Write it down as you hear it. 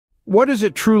What does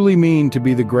it truly mean to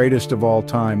be the greatest of all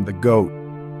time, the GOAT,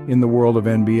 in the world of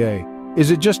NBA?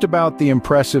 Is it just about the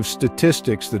impressive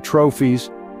statistics, the trophies,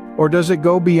 or does it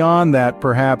go beyond that,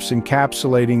 perhaps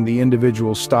encapsulating the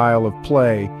individual style of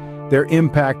play, their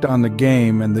impact on the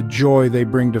game, and the joy they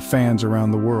bring to fans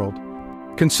around the world?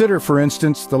 Consider, for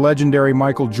instance, the legendary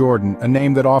Michael Jordan, a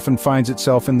name that often finds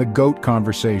itself in the GOAT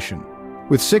conversation.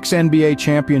 With 6 NBA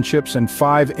championships and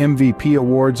 5 MVP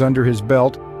awards under his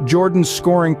belt, Jordan's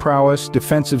scoring prowess,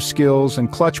 defensive skills, and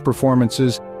clutch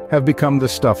performances have become the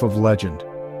stuff of legend.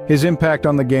 His impact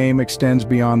on the game extends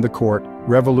beyond the court,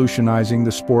 revolutionizing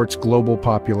the sport's global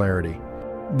popularity.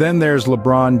 Then there's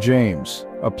LeBron James,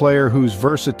 a player whose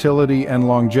versatility and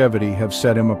longevity have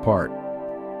set him apart.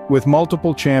 With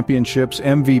multiple championships,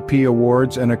 MVP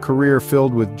awards, and a career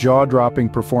filled with jaw-dropping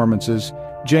performances,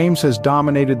 James has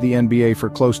dominated the NBA for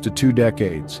close to 2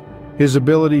 decades. His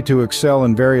ability to excel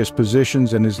in various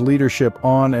positions and his leadership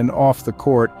on and off the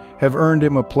court have earned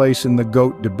him a place in the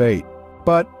GOAT debate.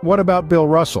 But what about Bill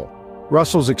Russell?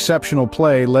 Russell's exceptional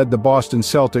play led the Boston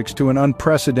Celtics to an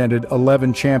unprecedented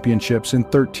 11 championships in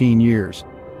 13 years.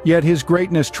 Yet his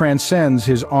greatness transcends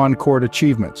his on-court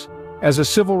achievements. As a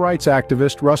civil rights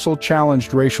activist, Russell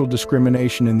challenged racial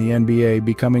discrimination in the NBA,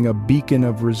 becoming a beacon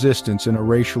of resistance in a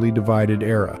racially divided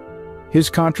era. His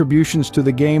contributions to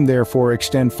the game, therefore,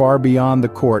 extend far beyond the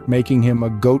court, making him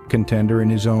a GOAT contender in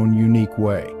his own unique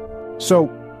way. So,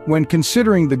 when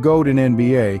considering the GOAT in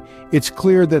NBA, it's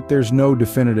clear that there's no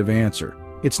definitive answer.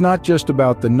 It's not just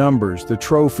about the numbers, the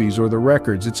trophies, or the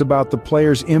records. It's about the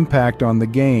player's impact on the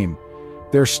game,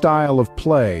 their style of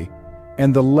play,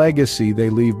 and the legacy they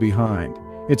leave behind.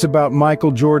 It's about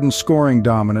Michael Jordan's scoring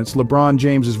dominance, LeBron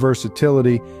James's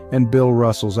versatility, and Bill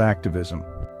Russell's activism.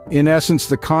 In essence,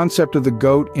 the concept of the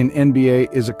GOAT in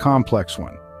NBA is a complex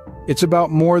one. It's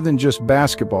about more than just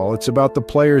basketball. It's about the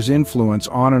player's influence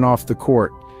on and off the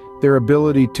court, their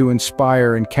ability to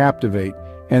inspire and captivate,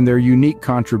 and their unique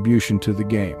contribution to the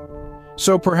game.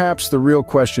 So perhaps the real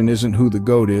question isn't who the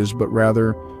GOAT is, but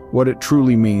rather what it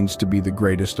truly means to be the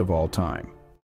greatest of all time.